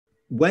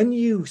when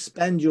you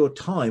spend your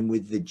time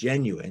with the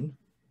genuine,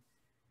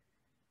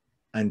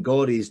 and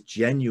God is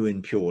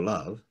genuine, pure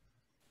love,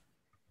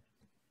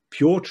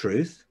 pure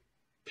truth,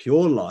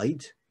 pure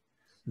light,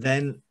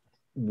 then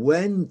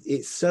when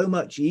it's so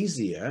much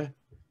easier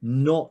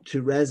not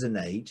to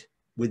resonate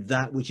with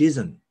that which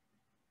isn't.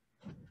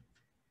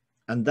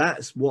 And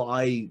that's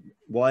why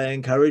I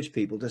encourage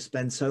people to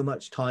spend so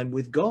much time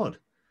with God,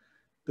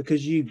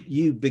 because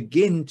you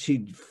begin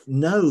to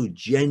know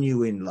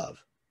genuine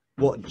love,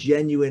 what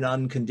genuine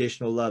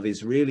unconditional love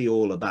is really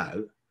all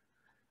about.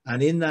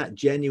 And in that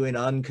genuine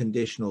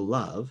unconditional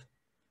love,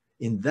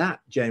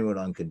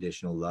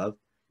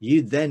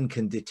 you then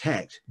can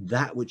detect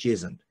that which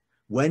isn't.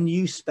 When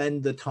you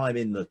spend the time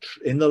in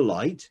the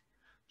light,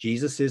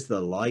 Jesus is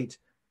the light,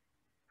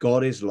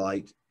 God is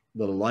light,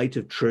 the light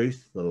of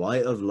truth, the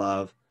light of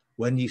love.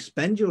 When you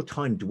spend your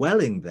time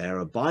dwelling there,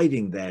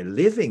 abiding there,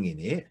 living in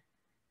it,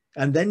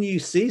 and then you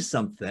see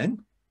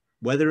something,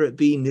 whether it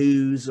be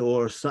news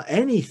or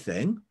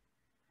anything,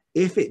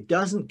 if it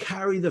doesn't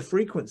carry the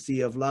frequency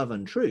of love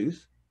and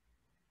truth,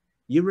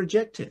 you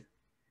reject it.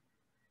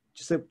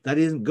 Just say, that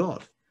isn't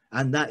God,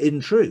 and that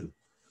isn't true.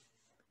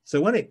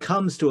 So when it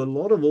comes to a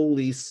lot of all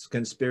these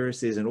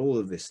conspiracies and all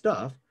of this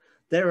stuff,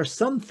 there are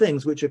some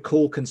things which are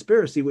called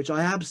conspiracy, which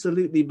I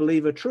absolutely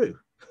believe are true,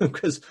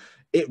 because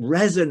it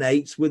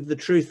resonates with the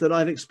truth that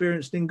I've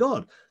experienced in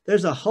God.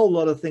 There's a whole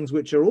lot of things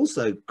which are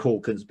also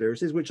called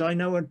conspiracies, which I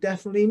know are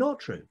definitely not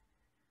true.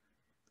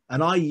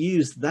 And I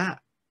use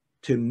that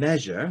to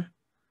measure,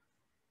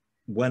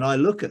 when I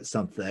look at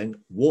something,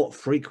 what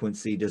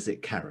frequency does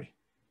it carry?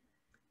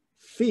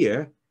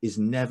 Fear is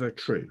never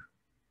true,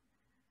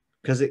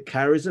 because it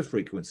carries a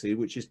frequency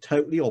which is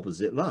totally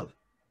opposite love.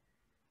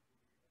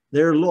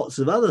 There are lots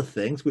of other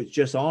things which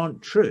just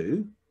aren't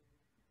true,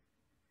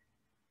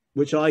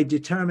 which I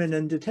determine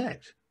and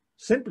detect,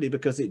 simply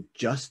because it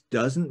just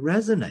doesn't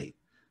resonate.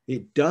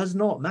 It does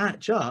not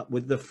match up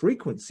with the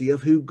frequency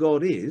of who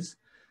God is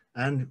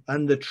and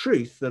the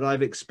truth that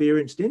I've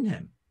experienced in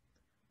him.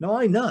 Now,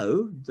 I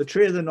know the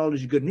tree of the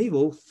knowledge of good and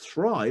evil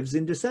thrives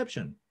in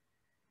deception.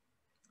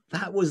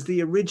 That was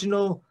the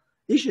original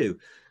issue.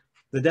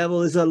 The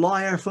devil is a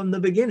liar from the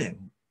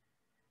beginning.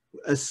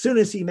 As soon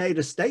as he made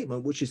a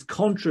statement which is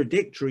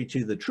contradictory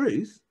to the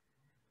truth,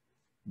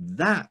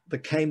 that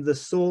became the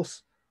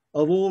source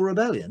of all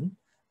rebellion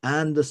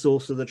and the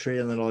source of the tree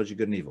of the knowledge of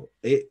good and evil.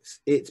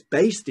 It's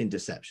based in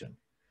deception.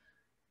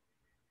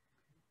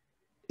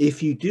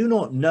 If you do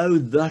not know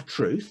the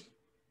truth,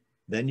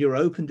 then you're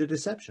open to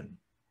deception.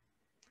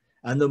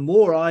 And the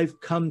more I've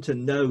come to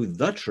know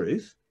the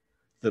truth,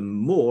 the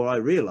more I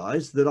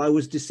realize that I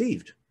was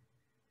deceived.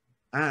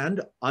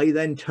 And I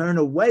then turn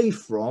away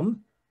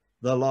from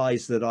the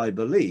lies that I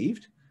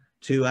believed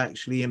to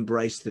actually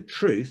embrace the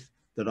truth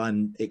that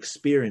I'm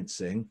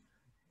experiencing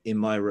in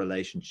my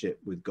relationship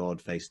with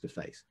God face to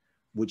face,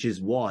 which is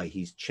why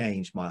he's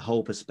changed my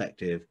whole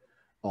perspective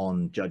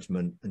on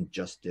judgment and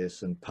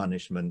justice and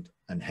punishment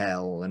and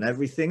hell and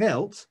everything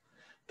else.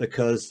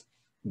 Because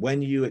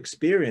when you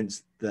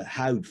experience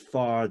how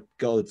far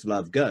God's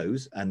love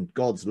goes, and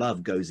God's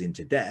love goes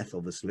into death,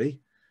 obviously,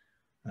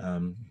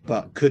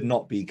 but could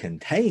not be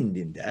contained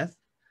in death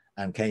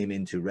and came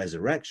into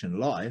resurrection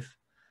life,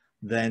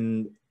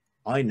 then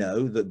I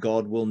know that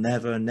God will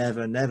never,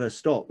 never, never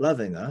stop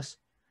loving us,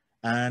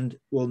 and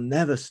will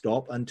never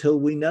stop until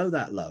we know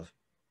that love,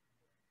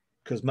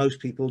 because most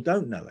people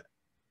don't know it.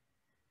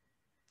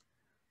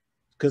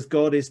 Because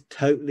God is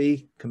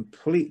totally,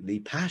 completely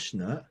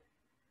passionate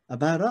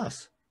about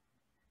us.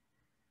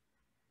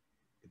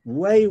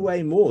 Way,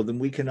 way more than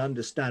we can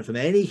understand from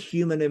any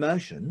human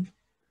emotion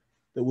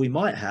that we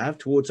might have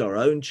towards our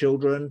own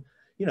children,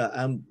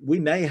 and we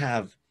may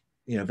have,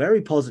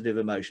 very positive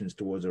emotions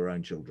towards our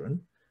own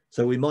children.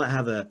 So we might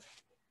have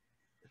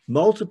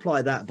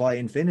multiply that by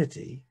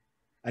infinity,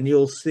 and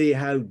you'll see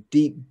how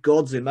deep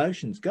God's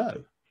emotions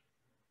go.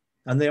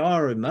 And they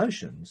are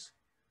emotions.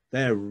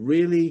 They're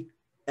really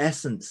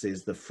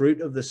essences, the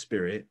fruit of the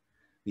Spirit,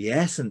 the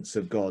essence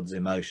of God's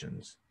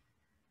emotions.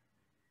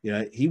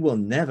 He will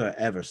never,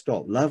 ever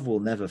stop. Love will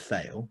never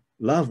fail.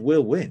 Love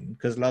will win,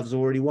 because love's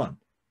already won.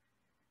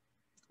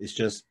 It's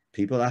just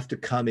people have to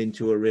come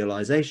into a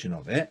realization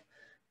of it,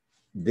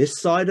 this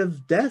side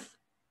of death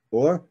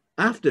or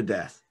after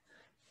death.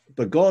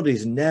 But God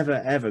is never,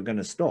 ever going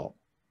to stop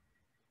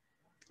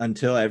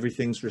until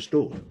everything's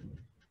restored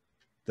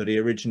that he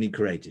originally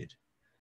created.